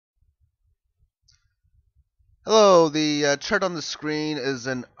Hello, the chart on the screen is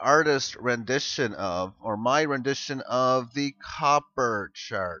an artist rendition of, or my rendition of, the copper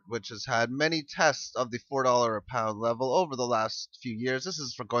chart, which has had many tests of the $4 a pound level over the last few years. This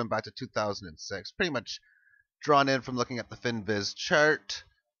is for going back to 2006, pretty much drawn in from looking at the FinViz chart.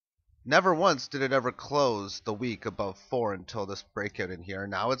 Never once did it ever close the week above 4 until this breakout in here.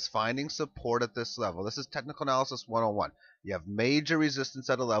 Now it's finding support at this level. This is technical analysis 101. You have major resistance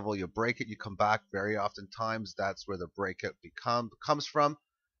at a level, you break it, you come back. Very often times that's where the breakout comes from.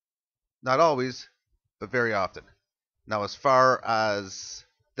 Not always, but very often. Now as far as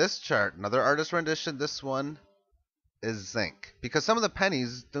this chart, another artist rendition, this one is zinc. Because some of the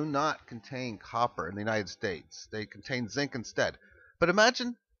pennies do not contain copper in the United States. They contain zinc instead. But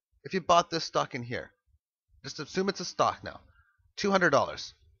imagine if you bought this stock in here. Just assume it's a stock now.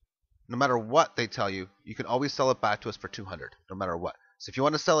 $200. No matter what they tell you, you can always sell it back to us for 200, no matter what. So if you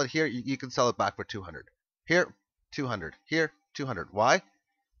want to sell it here, you can sell it back for 200. Here, 200. Here, 200. Why?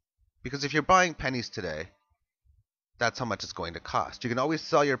 Because if you're buying pennies today, that's how much it's going to cost. You can always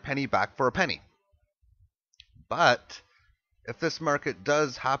sell your penny back for a penny. But if this market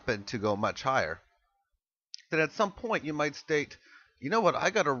does happen to go much higher, then at some point you might state, you know what, I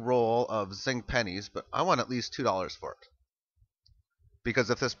got a roll of zinc pennies, but I want at least $2 for it.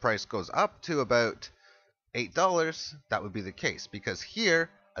 Because if this price goes up to about $8, that would be the case. Because here,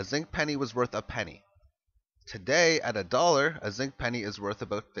 a zinc penny was worth a penny. Today, at a dollar, a zinc penny is worth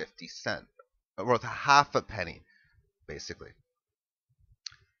about 50 cents. Worth half a penny, basically.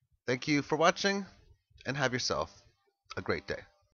 Thank you for watching, and have yourself a great day.